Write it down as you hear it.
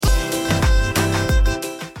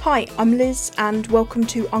Hi, I'm Liz and welcome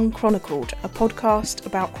to unCHRONICled, a podcast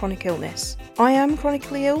about chronic illness. I am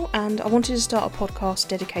chronically ill and I wanted to start a podcast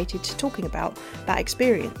dedicated to talking about that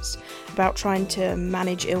experience, about trying to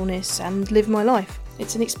manage illness and live my life.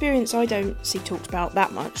 It's an experience I don't see talked about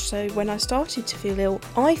that much, so when I started to feel ill,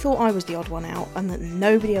 I thought I was the odd one out and that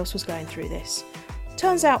nobody else was going through this.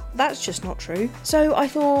 Turns out that's just not true, so I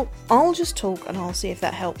thought I'll just talk and I'll see if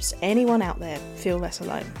that helps anyone out there feel less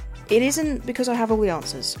alone. It isn't because I have all the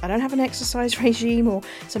answers. I don't have an exercise regime or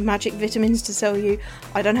some magic vitamins to sell you.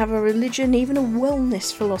 I don't have a religion, even a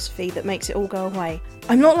wellness philosophy that makes it all go away.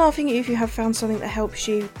 I'm not laughing at you if you have found something that helps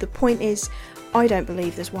you. The point is, I don't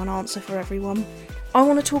believe there's one answer for everyone. I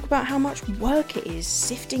want to talk about how much work it is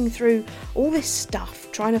sifting through all this stuff,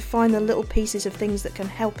 trying to find the little pieces of things that can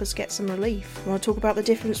help us get some relief. I want to talk about the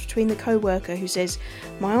difference between the co-worker who says,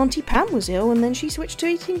 my auntie Pam was ill and then she switched to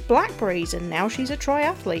eating blackberries and now she's a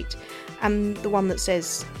triathlete, and the one that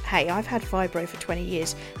says, hey, I've had fibro for 20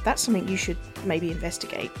 years, that's something you should maybe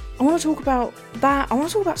investigate. I want to talk about that. I want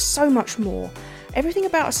to talk about so much more. Everything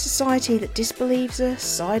about a society that disbelieves us,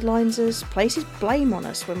 sidelines us, places blame on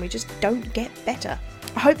us when we just don't get better.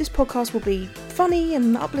 I hope this podcast will be funny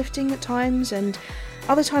and uplifting at times, and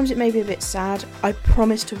other times it may be a bit sad. I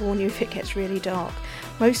promise to warn you if it gets really dark.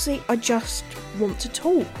 Mostly, I just want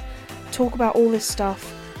to talk about all this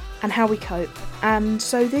stuff and how we cope. And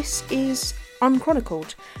so this is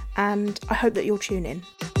unCHRONICled, and I hope that you'll tune in.